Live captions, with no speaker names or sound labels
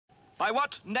By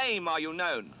what name are you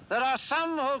known? There are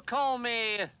some who call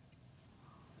me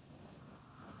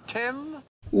Tim.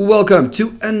 Welcome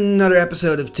to another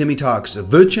episode of Timmy Talks,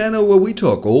 the channel where we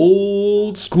talk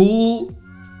old school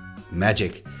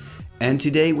magic. And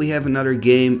today we have another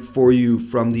game for you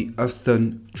from the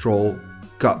Uthden Troll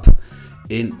Cup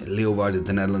in Leeuwarden,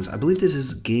 the Netherlands. I believe this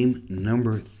is game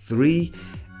number 3.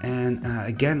 And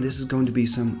again, this is going to be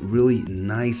some really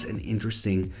nice and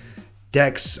interesting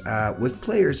decks with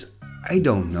players I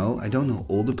don't know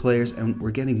all the players, and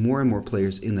we're getting more and more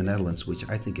players in the Netherlands, which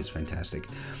I think is fantastic.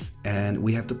 And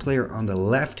we have the player on the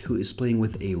left who is playing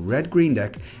with a red-green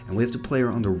deck, and we have the player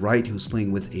on the right who's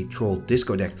playing with a Troll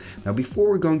Disco deck. Now, before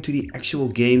we're going to the actual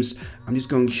games, I'm just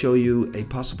going to show you a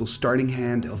possible starting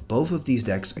hand of both of these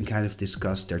decks and kind of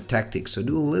discuss their tactics. So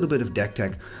do a little bit of deck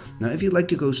tech. Now, if you'd like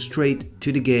to go straight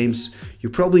to the games, you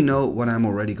probably know what I'm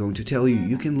already going to tell you.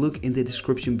 You can look in the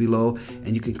description below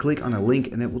and you can click on a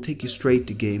link and it will take you straight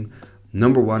to game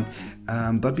number 1.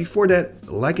 But before that,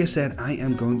 like I said, I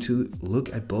am going to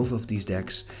look at both of these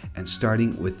decks and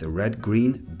starting with the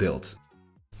red-green build.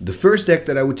 The first deck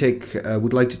that I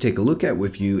would like to take a look at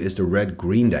with you is the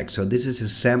red-green deck. So this is a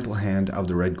sample hand of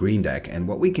the red-green deck, and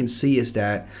what we can see is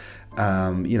that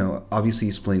obviously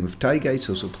he's playing with Taiga, he's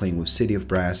also playing with City of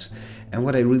Brass, and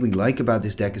what I really like about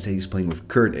this deck is that he's playing with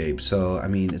Curd Ape. So I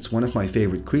mean, it's one of my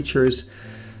favorite creatures.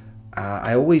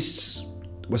 I always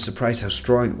was surprised how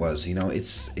strong it was. You know,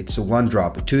 it's a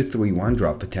 1-drop, a 2/3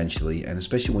 1-drop potentially, and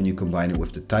especially when you combine it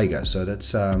with the Taiga. So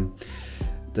that's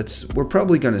we're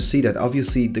probably going to see that.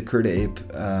 Obviously the Curd Ape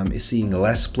is seeing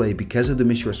less play because of the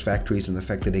Mishra's Factories and the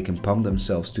fact that they can pump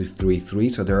themselves to 3/3.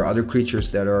 So there are other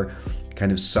creatures that are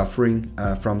kind of suffering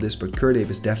from this, but Curd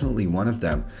Ape is definitely one of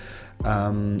them.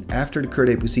 After the Curd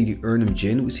Ape, we see the Urnum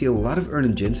Djinn. We see a lot of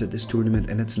Urnum Djinns at this tournament,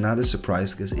 and it's not a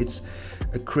surprise because it's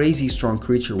a crazy strong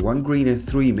creature. 1 green and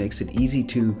 3 makes it easy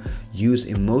to use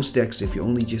in most decks if you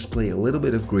only just play a little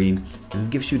bit of green, and it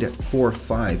gives you that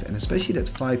 4/5, and especially that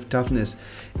 5 toughness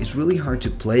is really hard to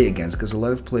play against because a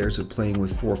lot of players are playing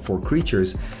with 4/4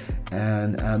 creatures,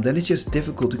 and then it's just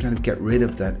difficult to kind of get rid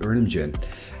of that Urnum Djinn.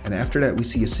 And after that, we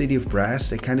see a City of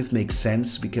Brass. That kind of makes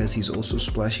sense because he's also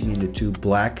splashing into 2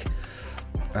 black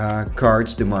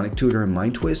cards, Demonic Tutor and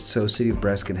Mind Twist, so City of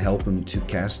Brass can help him to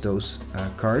cast those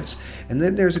cards. And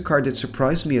then there's a card that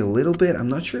surprised me a little bit. I'm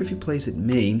not sure if he plays it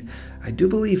main. I do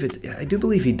believe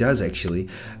he does actually,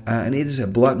 and it is a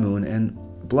Blood Moon. And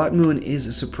Blood Moon is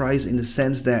a surprise in the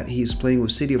sense that he's playing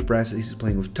with City of Brass, he's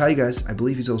playing with Taigas. I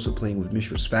believe he's also playing with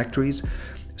Mishra's Factories.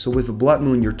 So with a Blood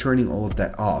Moon, you're turning all of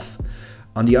that off.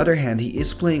 On the other hand, he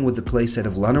is playing with the playset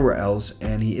of Llanowar Elves,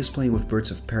 and he is playing with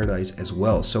Birds of Paradise as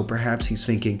well. So perhaps he's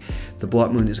thinking the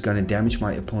Blood Moon is going to damage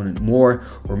my opponent more,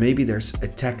 or maybe there's a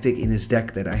tactic in his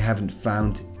deck that I haven't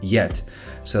found yet.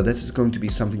 So this is going to be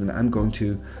something that I'm going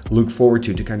to look forward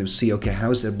to kind of see, okay,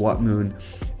 how's that Blood Moon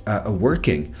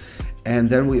working? And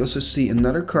then we also see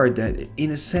another card that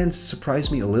in a sense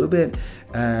surprised me a little bit,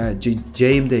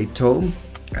 JMD Tome.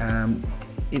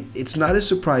 It's not a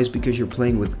surprise because you're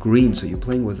playing with green, so you're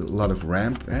playing with a lot of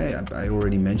ramp. I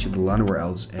already mentioned the Llanowar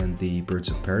Elves and the Birds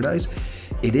of Paradise.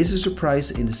 It is a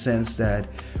surprise in the sense that,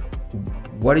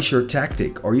 what is your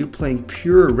tactic? Are you playing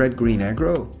pure red-green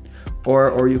aggro?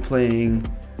 Or are you playing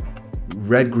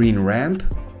red-green ramp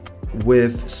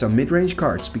with some mid-range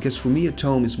cards? Because for me, a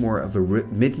Tome is more of a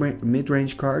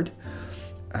mid-range card.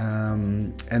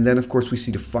 And then of course we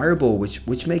see the Fireball,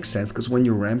 which makes sense because when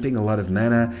you're ramping a lot of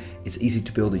mana, it's easy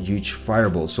to build a huge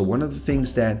Fireball. So one of the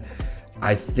things that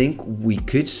I think we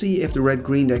could see if the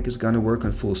red-green deck is going to work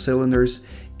on full cylinders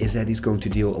is that he's going to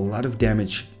deal a lot of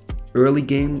damage early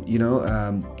game,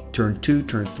 turn 2,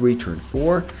 turn 3, turn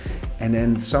 4, and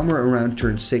then somewhere around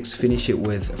turn 6 finish it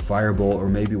with a Fireball, or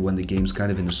maybe when the game's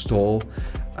kind of in a stall,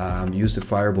 use the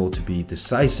Fireball to be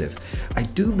decisive. I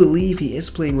do believe he is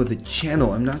playing with a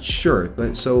channel, I'm not sure,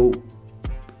 but so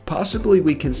possibly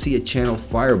we can see a channel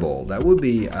Fireball. That would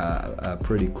be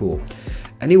pretty cool.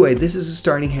 Anyway, this is a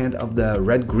starting hand of the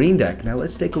red-green deck. Now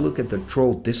let's take a look at the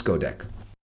Troll Disco deck.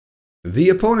 The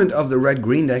opponent of the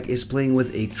red-green deck is playing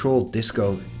with a Troll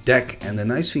Disco deck, and the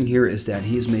nice thing here is that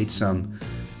he has made some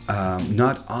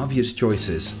not obvious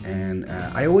choices, and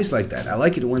I always like that. I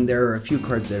like it when there are a few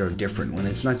cards that are different, when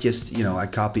it's not just, I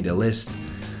copied a list,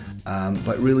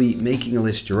 but really making a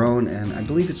list your own. And I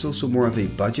believe it's also more of a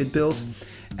budget build.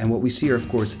 And what we see here, of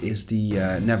course, is the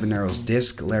Nevinarro's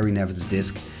disc, Larry Nevin's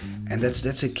disc, and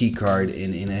that's a key card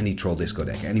in any Troll Disco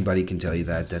deck. Anybody can tell you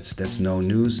that. That's no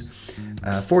news.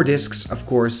 4 discs, of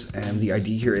course, and the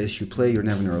idea here is you play your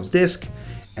Nevinarro's disc,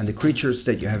 and the creatures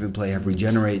that you have in play have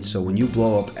regenerate. So when you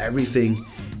blow up everything,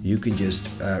 you can just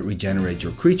regenerate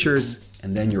your creatures,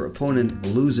 and then your opponent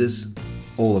loses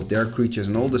all of their creatures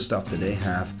and all the stuff that they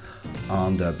have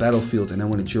on the battlefield. And then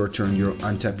when it's your turn, you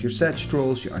untap your Sedge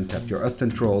Trolls, you untap your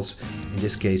Uthden Trolls. In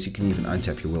this case, you can even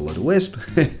untap your Will-O-the-Wisp,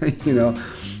 you know.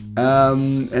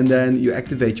 And then you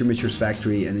activate your Mishra's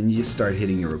Factory, and then you just start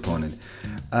hitting your opponent.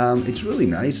 It's really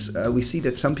nice. We see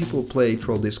that some people play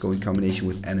Troll Disco in combination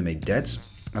with Animate Deads.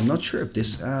 I'm not sure if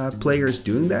this player is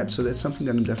doing that, so that's something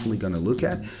that I'm definitely going to look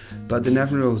at. But the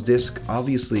Nevinyrral's Disc,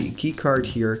 obviously a key card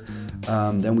here.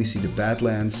 Then we see the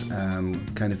Badlands,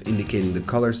 kind of indicating the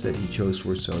colors that he chose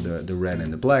for, so the red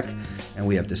and the black. And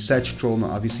we have the Sedge Troll. Now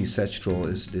obviously Sedge Troll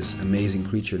is this amazing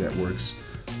creature that works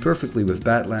perfectly with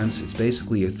Badlands. It's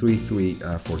basically a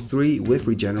 3/3 for 3 with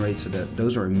Regenerate, so that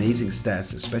those are amazing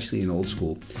stats, especially in Old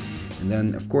School. And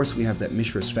then of course we have that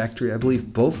Mishra's Factory. I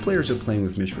believe both players are playing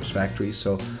with Mishra's Factory,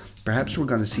 so perhaps we're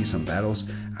going to see some battles.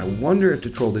 I wonder if the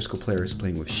Troll Disco player is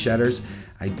playing with Shatters.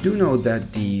 I do know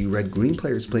that the red-green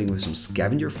player is playing with some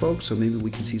Scavenger Folk, so maybe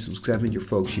we can see some Scavenger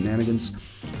Folk shenanigans.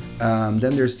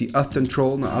 Then there's the Uthden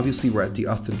Troll. Now obviously we're at the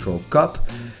Uthden Troll Cup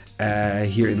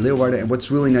here in Leeuwarden, and what's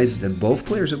really nice is that both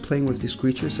players are playing with this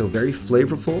creature, so very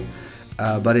flavorful.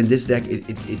 But in this deck,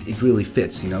 it really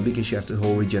fits, you know, because you have the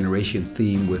whole regeneration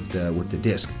theme with the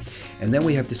disc. And then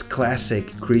we have this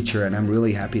classic creature, and I'm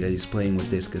really happy that he's playing with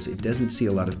this because it doesn't see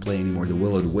a lot of play anymore, the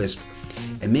Will-O-the-Wisp.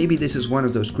 And maybe this is one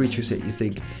of those creatures that you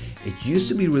think it used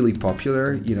to be really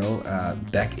popular, you know,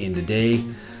 back in the day,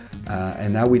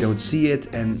 and now we don't see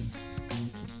it. And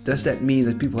does that mean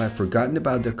that people have forgotten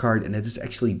about the card and that it's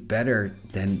actually better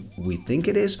than we think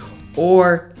it is?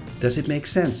 Or does it make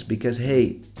sense? Because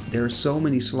hey, there are so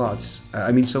many slots,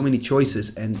 so many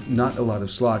choices and not a lot of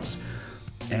slots.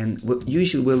 And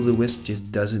usually Will-O-the-Wisp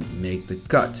just doesn't make the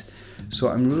cut. So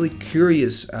I'm really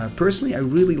curious. Personally, I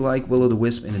really like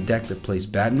Will-O-the-Wisp in a deck that plays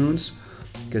Bad Moons,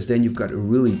 because then you've got a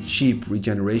really cheap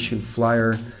regeneration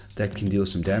flyer that can deal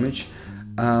some damage.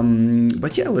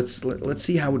 But yeah, let's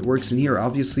see how it works in here.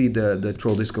 Obviously, the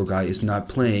Troll Disco guy is not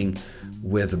playing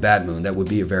with a Bad Moon. That would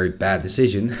be a very bad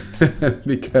decision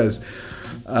because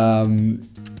of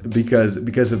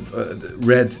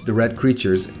the red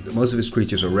creatures. Most of his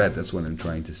creatures are red. That's what I'm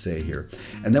trying to say here.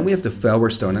 And then we have the Flower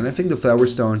Stone, and I think the Flower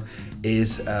Stone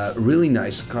is a really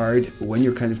nice card when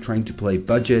you're kind of trying to play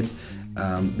budget,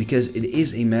 because it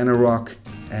is a mana rock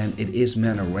and it is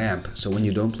mana ramp. So when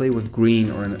you don't play with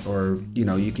green, or you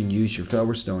know, you can use your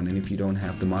Flower Stone, and if you don't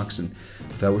have the Moxen,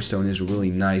 Flower Stone is a really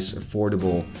nice,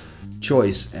 affordable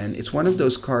choice. And it's one of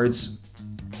those cards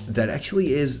that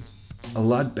actually is a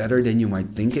lot better than you might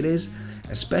think it is,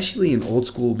 especially in Old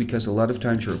School, because a lot of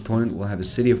times your opponent will have a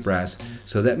City of Brass,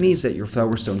 so that means that your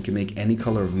Flower Stone can make any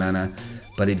color of mana,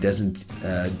 but it doesn't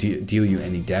deal you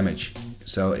any damage.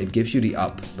 So it gives you the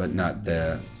up, but not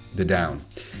the down.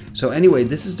 So anyway,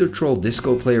 this is the Troll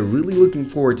Disco player. Really looking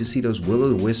forward to see those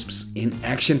Will-O-the-Wisps in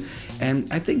action,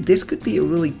 and I think this could be a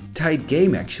really tight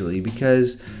game actually,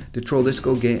 because the Troll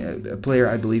Disco player,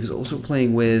 I believe, is also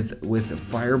playing with a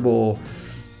Fireball,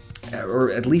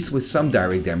 or at least with some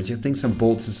direct damage. I think some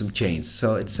bolts and some chains.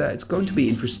 So it's going to be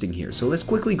interesting here. So let's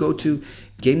quickly go to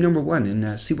game number 1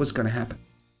 and see what's going to happen.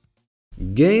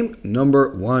 Game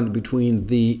number 1 between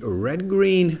the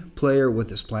red-green player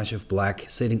with a splash of black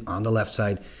sitting on the left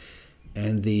side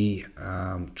and the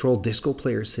Troll Disco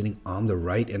player sitting on the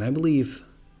right. And I believe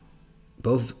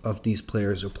both of these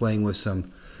players are playing with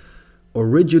some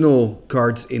original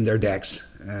cards in their decks.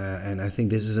 And I think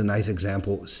this is a nice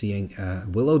example, seeing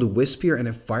Will-O-the-Wisp here and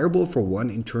a Fireball for 1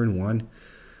 in turn 1,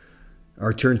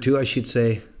 or turn 2 I should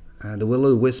say. The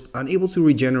Will-O-the-Wisp unable to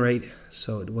regenerate,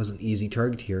 so it was an easy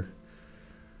target here.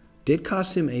 Did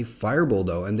cost him a Fireball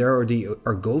though, and there are the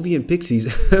Argovian Pixies.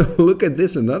 Look at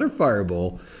this, another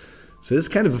Fireball. So this is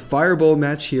kind of a Fireball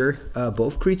match here.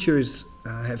 Both creatures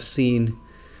have seen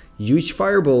huge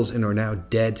Fireballs and are now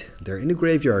dead. They're in the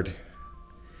graveyard.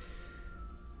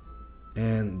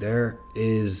 And there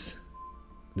is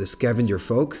the Scavenger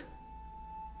Folk.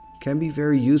 Can be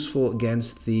very useful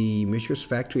against the Mishra's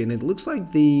Factory, and it looks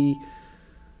like the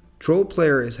Troll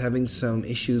player is having some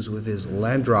issues with his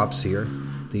land drops here,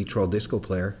 the Troll Disco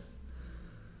player.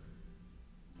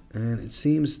 And it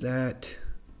seems that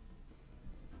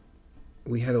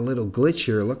we had a little glitch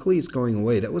here. Luckily it's going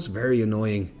away. That was very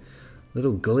annoying.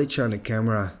 Little glitch on the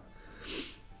camera.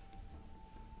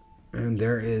 And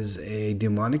there is a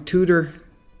Demonic Tutor.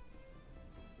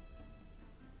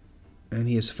 And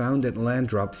he has found that land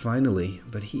drop finally.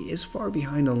 But he is far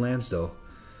behind on lands though.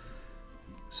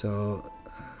 So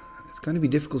it's going to be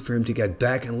difficult for him to get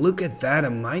back. And look at that, a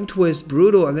Mind Twist,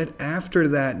 brutal. And then after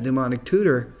that Demonic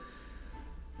Tutor,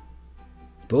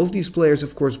 Both these players,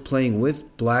 of course, playing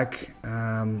with black,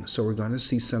 so we're going to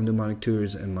see some demonic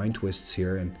tutors and mind twists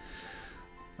here. And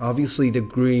obviously the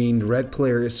red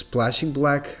player is splashing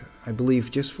black, I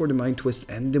believe, just for the mind twist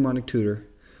and demonic tutor.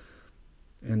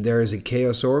 And there is a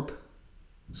chaos orb,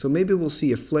 so maybe we'll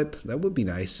see a flip. That would be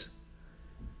nice.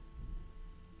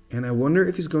 And I wonder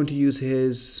if he's going to use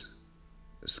his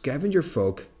scavenger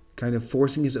folk, kind of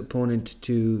forcing his opponent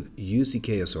to use the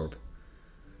chaos orb.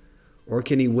 Or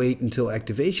can he wait until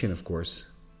activation, of course?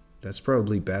 That's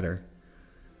probably better.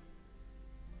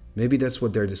 Maybe that's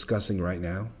what they're discussing right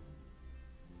now.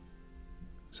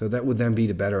 So that would then be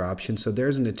the better option. So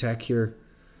there's an attack here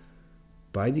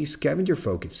by the scavenger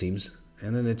folk, it seems.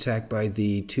 And an attack by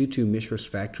the 2/2 Mishra's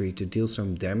Factory to deal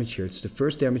some damage here. It's the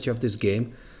first damage of this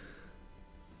game.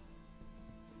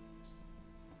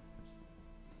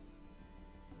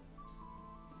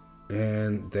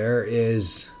 And there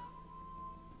is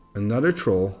another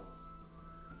troll,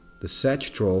 the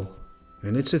Satch Troll,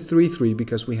 and it's a 3/3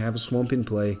 because we have a swamp in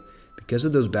play because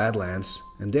of those badlands.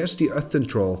 And there's the Uthden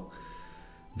Troll.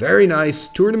 Very nice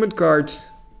tournament card.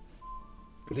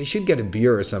 They should get a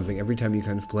beer or something every time you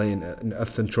kind of play an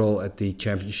Uthden Troll at the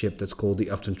championship that's called the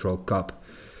Uthden Troll Cup.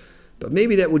 But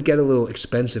maybe that would get a little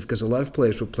expensive because a lot of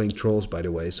players were playing trolls, by the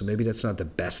way, so maybe that's not the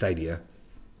best idea.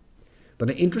 But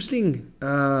an interesting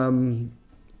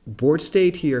board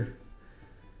state here.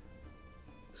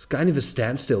 It's kind of a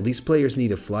standstill. These players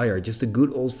need a flyer, just a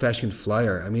good old-fashioned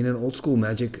flyer. I mean, in old school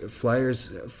Magic,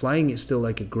 flying is still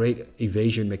like a great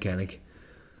evasion mechanic.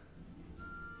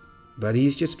 But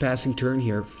he's just passing turn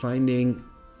here, finding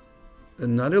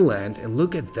another land. And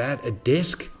look at that, a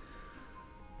disc.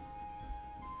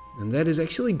 And that is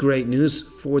actually great news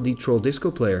for the Troll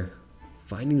Disco player.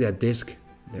 Finding that disc.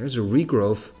 There's a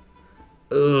regrowth.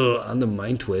 Ugh, on the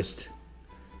mind twist.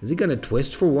 Is he gonna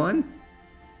twist for one?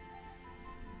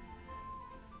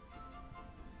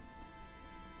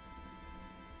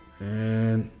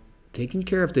 And taking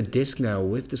care of the disc now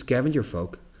with the scavenger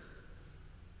folk.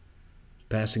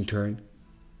 Passing turn.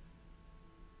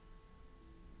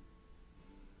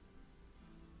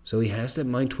 So he has that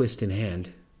mind twist in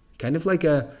hand. Kind of like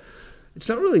a... It's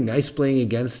not really nice playing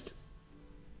against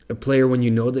a player when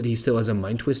you know that he still has a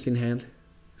mind twist in hand.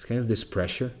 It's kind of this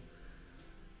pressure.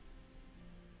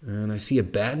 And I see a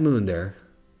bad moon there.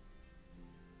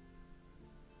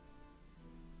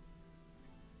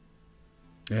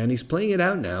 And he's playing it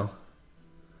out now.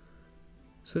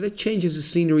 So that changes the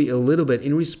scenery a little bit.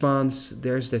 In response,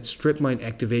 there's that strip mine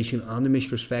activation on the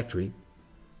Mishra's Factory.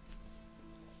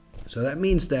 So that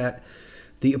means that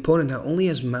the opponent now only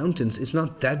has mountains. It's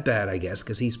not that bad, I guess,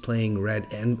 because he's playing red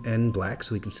and black,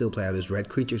 so he can still play out his red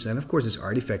creatures and, of course, his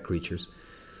artifact creatures.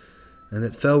 And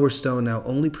that Felwar Stone now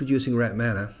only producing red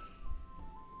mana.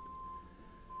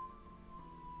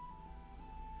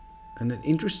 And an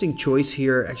interesting choice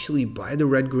here actually by the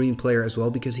red-green player as well,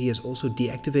 because he has also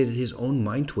deactivated his own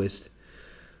Mind Twist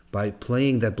by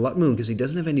playing that Blood Moon, because he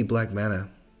doesn't have any black mana.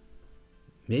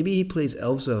 Maybe he plays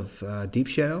Elves of Deep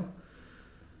Shadow.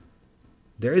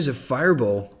 There is a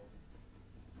Fireball.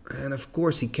 And of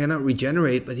course he cannot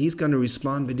regenerate, but he's going to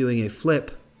respond by doing a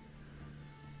flip.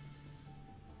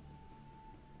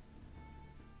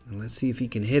 And let's see if he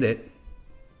can hit it.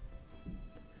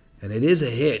 And it is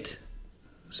a hit.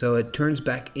 So it turns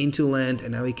back into land,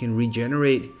 and now he can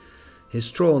regenerate his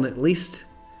troll. And at least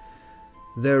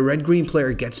the red-green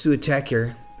player gets to attack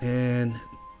here. And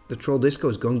the Troll Disco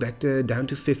is going back down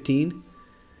to 15.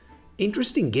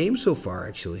 Interesting game so far,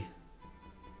 actually.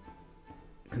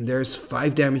 And there's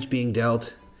 5 damage being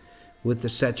dealt with the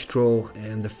Satch Troll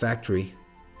and the Factory.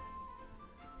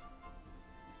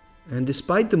 And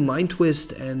despite the Mind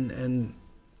Twist and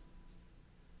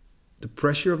the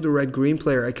pressure of the red-green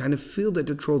player, I kind of feel that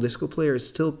the Troll Disco player is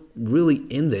still really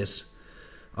in this.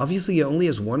 Obviously, he only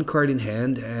has 1 card in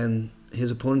hand, and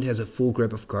his opponent has a full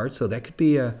grip of cards, so that could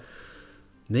be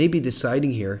maybe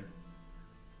deciding here.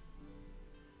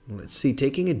 Let's see,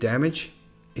 taking a damage.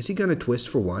 Is he going to twist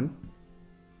for 1?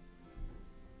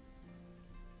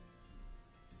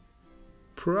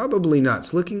 Probably not.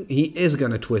 It's looking, he is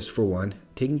going to twist for 1,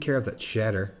 taking care of that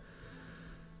shatter.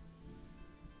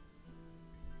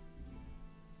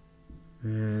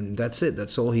 And that's it.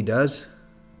 That's all he does.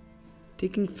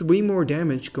 Taking 3 more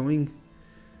damage, going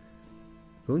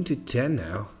to 10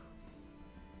 now.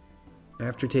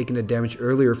 After taking the damage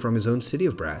earlier from his own City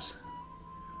of Brass.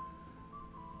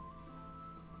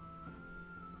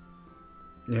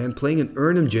 And playing an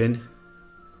Urnimjin.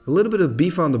 A little bit of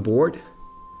beef on the board.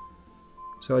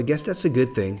 So I guess that's a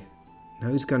good thing. Now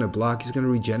he's going to block. He's going to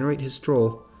regenerate his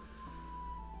troll.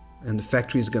 And the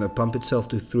factory is going to pump itself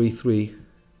to 3/3.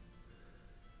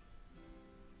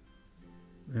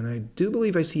 And I do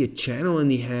believe I see a channel in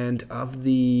the hand of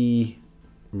the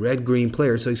red-green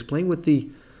player. So he's playing with the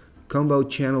combo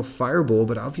channel Fireball,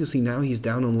 but obviously now he's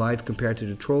down on life compared to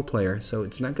the troll player. So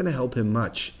it's not going to help him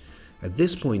much at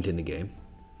this point in the game.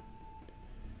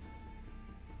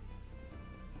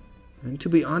 And to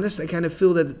be honest, I kind of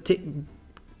feel that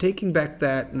taking back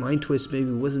that Mind Twist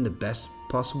maybe wasn't the best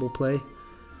possible play.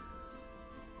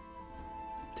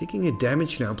 Taking a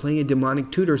damage now, playing a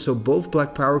Demonic Tutor, so both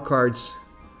black power cards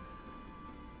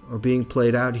are being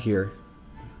played out here.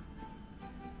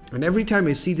 And every time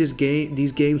I see these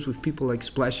games with people like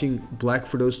splashing black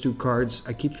for those two cards,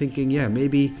 I keep thinking, yeah,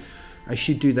 maybe I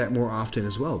should do that more often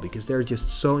as well, because they're just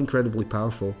so incredibly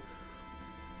powerful.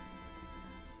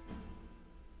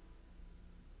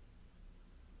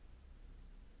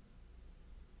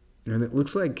 And it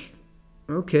looks like,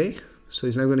 okay, so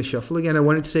he's now going to shuffle again. I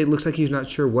wanted to say it looks like he's not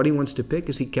sure what he wants to pick,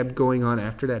 as he kept going on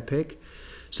after that pick.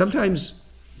 Sometimes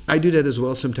I do that as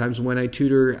well. Sometimes when I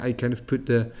tutor, I kind of put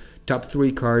the top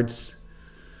 3 cards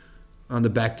on the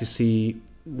back to see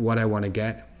what I want to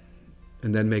get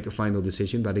and then make a final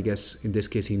decision. But I guess in this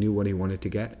case he knew what he wanted to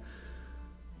get.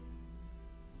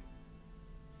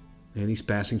 And he's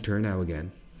passing turn now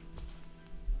again.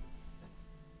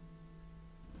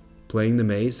 Playing the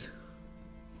maze.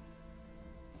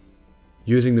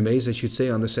 Using the maze, I should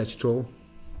say, on the Sedge Troll.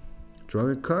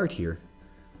 Drawing a card here.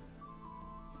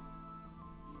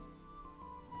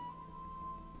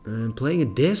 And playing a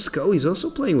disc. Oh, he's also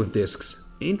playing with discs.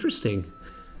 Interesting.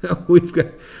 We've got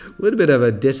a little bit of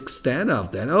a disc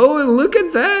standoff then. Oh, and look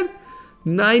at that!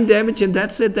 9 damage and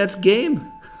that's it. That's game.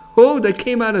 Oh, that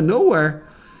came out of nowhere.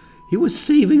 He was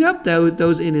saving up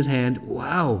those in his hand.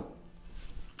 Wow.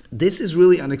 This is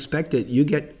really unexpected. You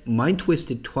get Mind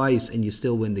Twisted twice and you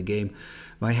still win the game.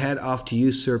 My hat off to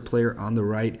you, sir, player on the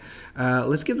right.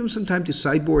 Let's give them some time to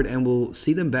sideboard and we'll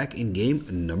see them back in game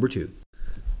number 2.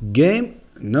 Game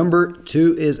number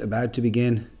 2 is about to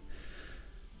begin.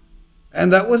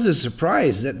 And that was a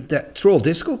surprise. That Troll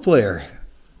Disco player.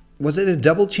 Was it a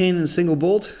double chain and a single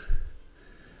bolt?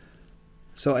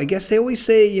 So I guess they always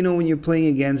say, you know, when you're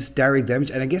playing against direct damage,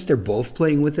 and I guess they're both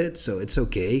playing with it, so it's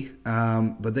okay.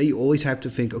 But then you always have to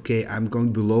think, okay, I'm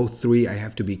going below 3, I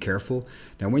have to be careful.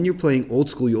 Now when you're playing old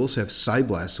school, you also have Side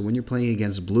Blast. So when you're playing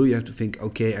against blue, you have to think,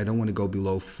 okay, I don't want to go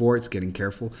below 4, it's getting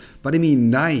careful. But I mean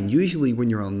 9, usually when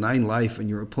you're on 9 life and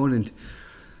your opponent,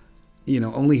 you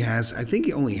know, only has, I think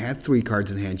he only had 3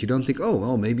 cards in hand. You don't think, oh,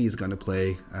 well, maybe he's going to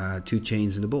play 2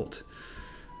 chains and a bolt.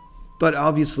 But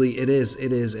obviously it is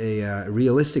a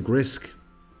realistic risk.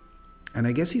 And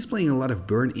I guess he's playing a lot of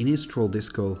burn in his Troll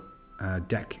Disco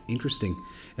deck. Interesting.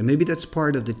 And maybe that's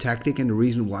part of the tactic and the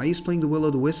reason why he's playing the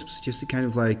Will-O-the-Wisps. Just to kind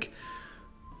of like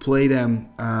play them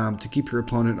to keep your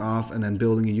opponent off and then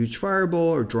building a huge fireball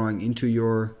or drawing into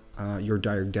your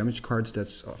direct damage cards.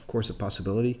 That's of course a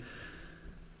possibility.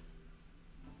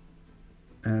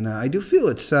 And I do feel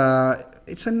it's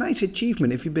a nice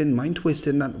achievement if you've been Mind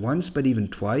Twisted not once but even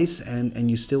twice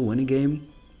and you still win a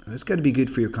game. That's got to be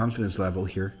good for your confidence level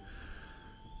here.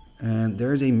 And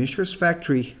there's a Mishra's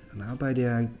Factory now by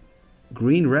the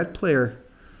green-red player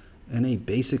and a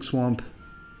basic swamp.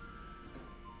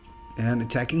 And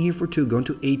attacking here for 2, going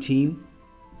to 18.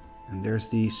 And there's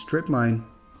the strip mine.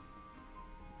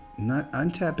 Not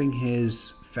untapping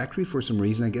his factory for some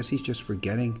reason. I guess he's just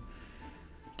forgetting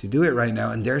to do it right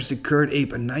now. And there's the Curd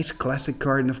Ape, a nice classic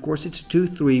card. And of course it's a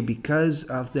 2/3 because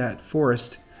of that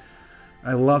forest.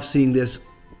 I love seeing this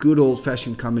good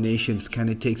old-fashioned combinations. Kind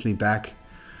of takes me back.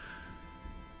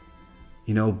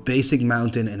 You know, basic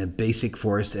mountain and a basic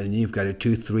forest. And then you've got a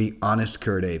 2/3 honest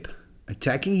Curd Ape.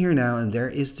 Attacking here now, and there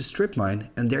is the strip mine.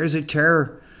 And there's a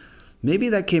terror. Maybe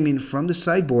that came in from the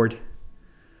sideboard.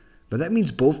 But that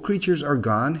means both creatures are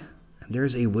gone. And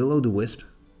there's a Will-O-the-Wisp.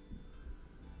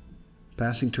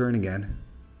 Passing turn again.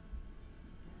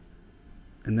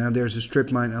 And now there's a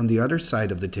strip mine on the other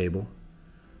side of the table.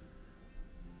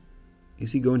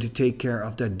 Is he going to take care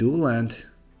of that dual land?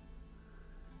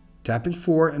 Tapping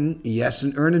 4 and yes,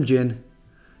 an Urnham Djinn.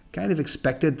 Kind of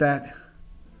expected that.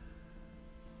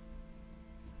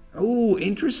 Oh,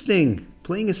 interesting.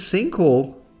 Playing a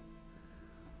sinkhole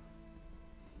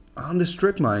on the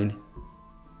strip mine.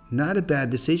 Not a bad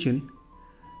decision.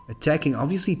 Attacking,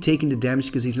 obviously taking the damage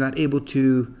because he's not able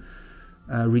to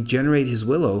regenerate his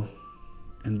Willow.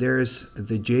 And there's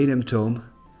the Jadem Tome.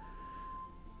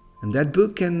 And that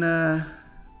book can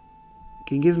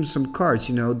give him some cards.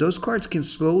 You know, those cards can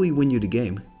slowly win you the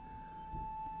game.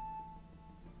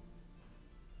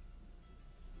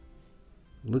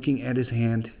 Looking at his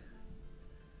hand.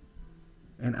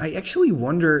 And I actually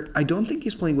wonder, I don't think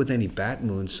he's playing with any Bat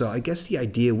Moons, so I guess the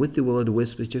idea with the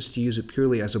Will-O-the-Wisp is just to use it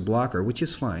purely as a blocker, which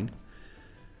is fine.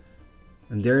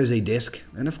 And there is a disc.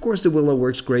 And of course the Willow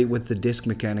works great with the disc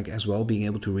mechanic as well, being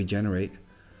able to regenerate.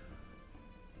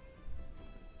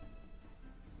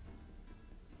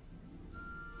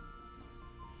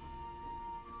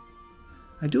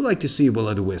 I do like to see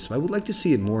Will-O-the-Wisp. I would like to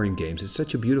see it more in games. It's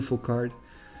such a beautiful card.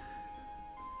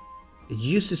 It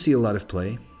used to see a lot of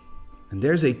play. And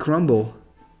there's a Crumble.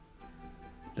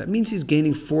 That means he's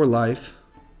gaining 4 life.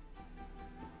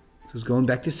 So he's going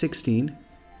back to 16.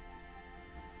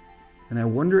 And I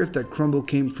wonder if that Crumble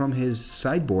came from his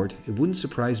sideboard. It wouldn't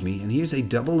surprise me. And here's a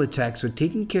double attack. So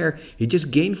taking care. He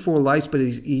just gained 4 lives, but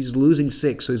he's losing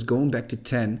 6. So he's going back to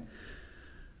 10.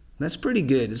 That's pretty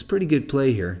good. It's pretty good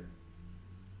play here.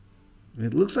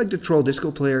 It looks like the Troll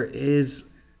Disco player is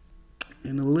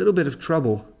in a little bit of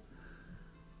trouble.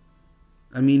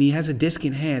 I mean, he has a disc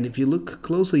in hand. If you look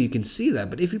closely, you can see that.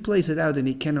 But if he plays it out, then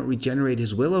he cannot regenerate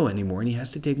his Willow anymore, and he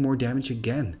has to take more damage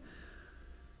again.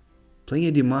 Playing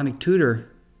a Demonic Tutor,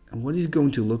 and what is he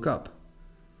going to look up?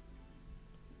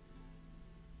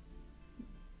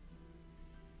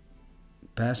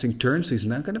 Passing turn, so he's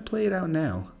not going to play it out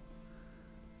now.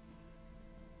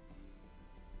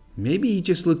 Maybe he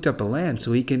just looked up a land,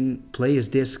 so he can play his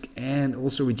disc and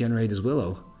also regenerate his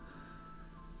Willow.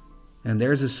 And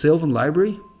there's a Sylvan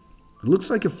Library. It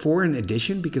looks like a foreign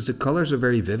edition because the colors are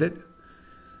very vivid.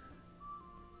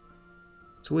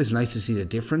 It's always nice to see the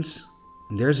difference.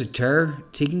 And there's a Terror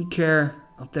taking care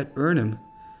of that Urnham.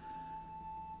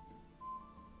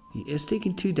 He is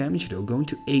taking 2 damage though, going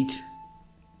to 8.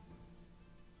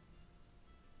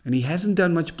 And he hasn't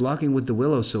done much blocking with the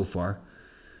Willow so far.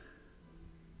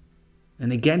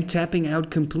 And again, tapping out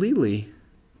completely.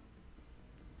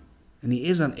 And he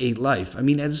is on 8 life. I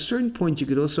mean, at a certain point, you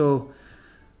could also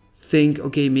think,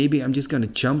 okay, maybe I'm just going to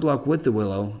chump block with the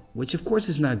Willow, which of course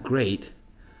is not great.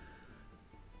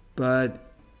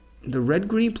 But the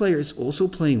red-green player is also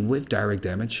playing with direct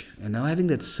damage. And now having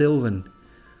that Sylvan.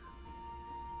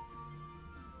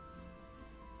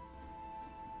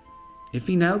 If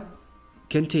he now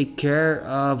can take care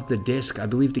of the disc, I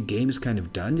believe the game is kind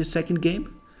of done, the second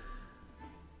game.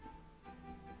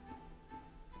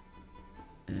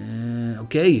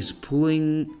 Okay, he's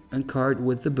pulling a card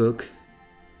with the book.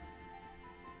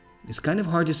 It's kind of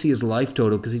hard to see his life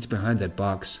total because he's behind that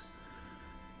box.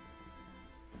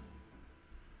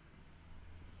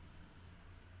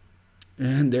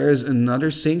 And there's another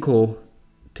Sinkhole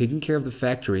taking care of the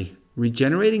factory,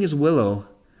 regenerating his Willow,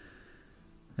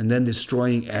 and then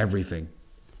destroying everything.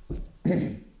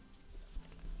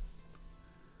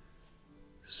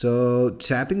 So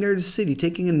tapping there to city,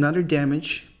 taking another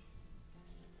damage.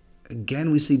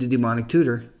 Again, we see the Demonic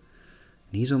Tutor. And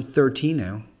he's on 13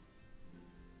 now.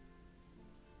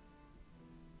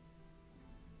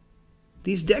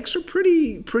 These decks are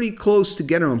pretty close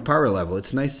together on power level.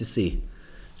 It's nice to see.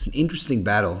 It's an interesting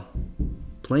battle.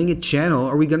 Playing a channel.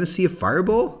 Are we going to see a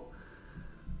Fireball?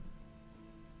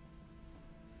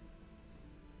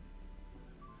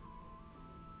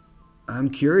 I'm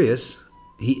curious.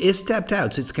 He is tapped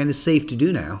out, so it's kind of safe to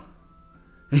do now.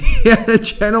 Yeah,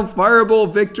 channel Fireball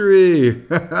victory.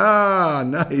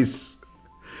 Nice.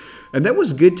 And that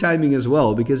was good timing as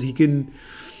well, because he can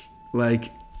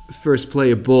like first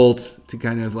play a bolt to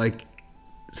kind of like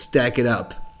stack it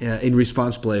up. In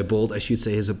response play a bolt, I should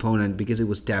say, his opponent, because it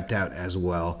was tapped out as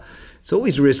well. It's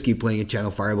always risky playing a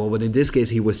channel Fireball, but in this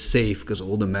case he was safe because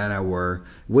all the mana were...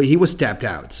 Well, he was tapped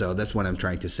out, so that's what I'm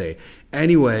trying to say.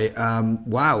 Anyway,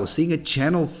 wow, seeing a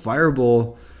channel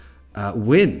Fireball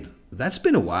win. That's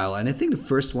been a while, and I think the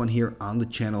first one here on the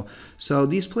channel. So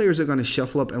these players are going to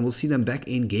shuffle up, and we'll see them back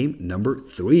in game number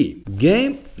 3.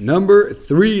 Game number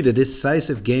 3, the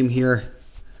decisive game here.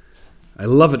 I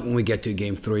love it when we get to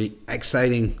game 3.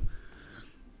 Exciting.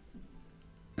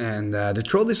 And the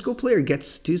Troll Disco player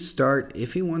gets to start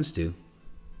if he wants to.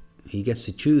 He gets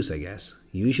to choose, I guess.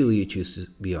 Usually you choose to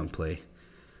be on play.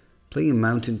 Playing a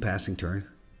mountain passing turn.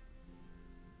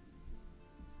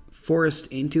 Forest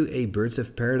into a Birds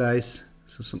of Paradise.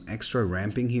 So some extra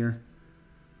ramping here.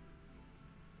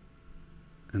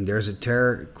 And there's a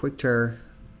terror, quick terror.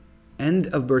 End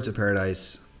of Birds of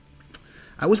Paradise.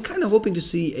 I was kind of hoping to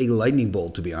see a lightning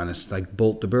bolt, to be honest. Like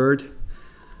Bolt the Bird.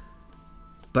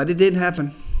 But it didn't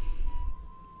happen.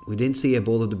 We didn't see a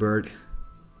Bolt of the Bird.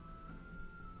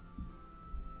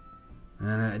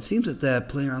 And it seems that the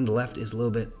player on the left is a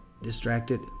little bit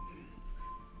distracted.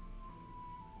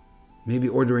 Maybe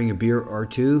ordering a beer or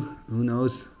two. Who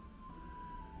knows?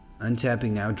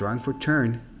 Untapping now, drawing for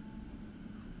turn. 。 . 。 . . . . . . . . . . . . . . . . . . . . . . . . . . . . . . . . . . . . . . . . . . . . . . . . . . . . . . . .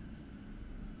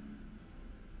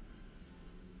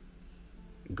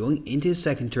 going into his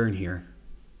second turn here.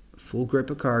 Full grip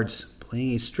of cards,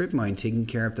 playing a strip mine, taking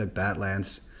care of that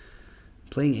Badlands,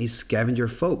 playing a Scavenger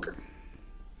Folk.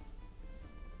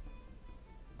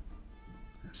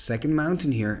 Second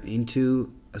mountain here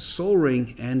into a Soul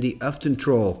Ring and the Uthden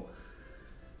Troll.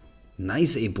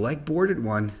 Nice, a black bordered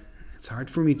one. It's hard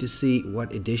for me to see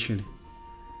what edition,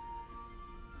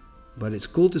 but it's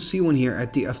cool to see one here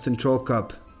at the Uthden Troll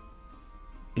Cup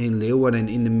in Leeuwarden. And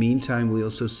in the meantime, we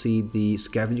also see the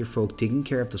Scavenger Folk taking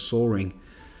care of the Soul Ring.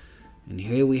 And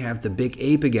here we have the big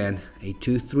ape again, a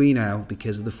 2-3 now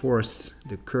because of the forests,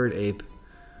 the curd ape.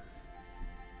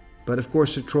 But of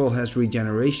course the troll has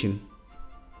regeneration.